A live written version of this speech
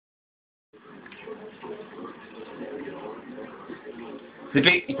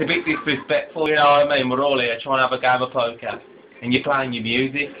It's a bit disrespectful, you know what I mean? We're all here trying to have a game of poker, and you're playing your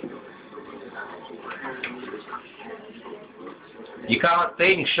music. You can't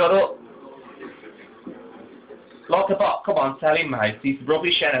sing, shut up. Like a bot, come on, tell him, mate. He's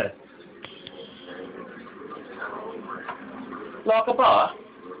rubbish, ain't it? Like a bot?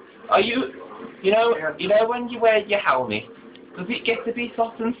 Are you know when you wear your helmet, does it get to be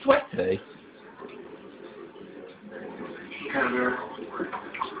hot and sweaty?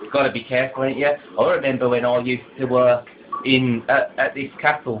 Gotta be careful, ain't you? I remember when I used to work at this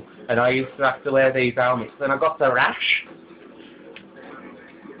castle, and I used to have to wear these helmets, and I got a rash.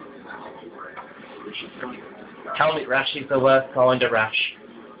 Helmet rash is the worst kind of rash.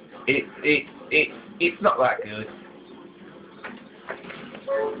 It's not that good.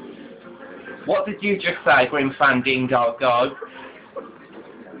 What did you just say, Grim Fandingo? Go.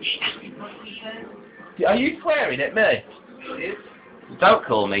 Are you swearing at me? Don't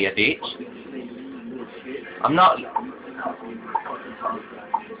call me a bitch. I'm not.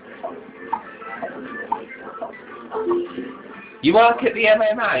 You work at the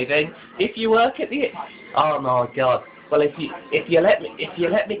MMA, then? If you work at the... Oh my God. Well, if you let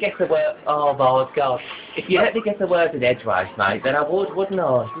me get the word... Oh my God. If you let me get the word in edgeways, mate, then I would, wouldn't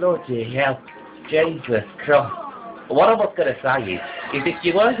I? Lord, hell. Jesus Christ. What I was going to say is if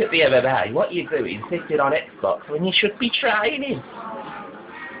you work at the MMA, what you do is sitting on Xbox when you should be training.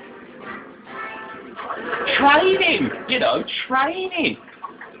 Training! You know, training!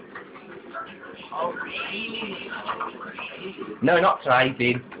 No, not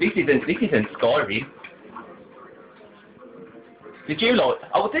trading. This isn't scoring. Did you like?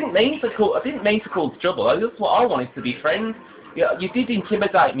 I didn't mean to cause trouble. That's what I wanted to be friends. Yeah, you did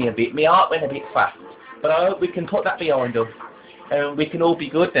intimidate me a bit. My heart went a bit fast. But I hope we can put that behind us, and we can all be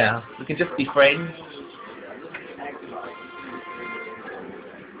good now. We can just be friends.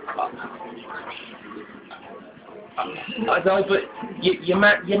 I know, but your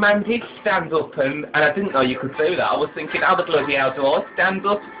man did stand up, and I didn't know you could do that. I was thinking, how the bloody hell do I stand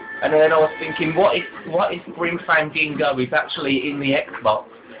up? And then I was thinking, what if Grim Fandingo is actually in the Xbox,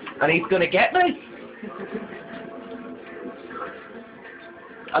 and he's going to get me?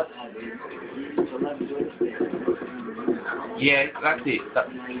 Yeah, that's it.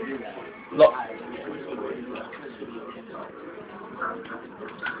 Look,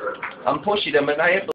 I'm pushing them, and they have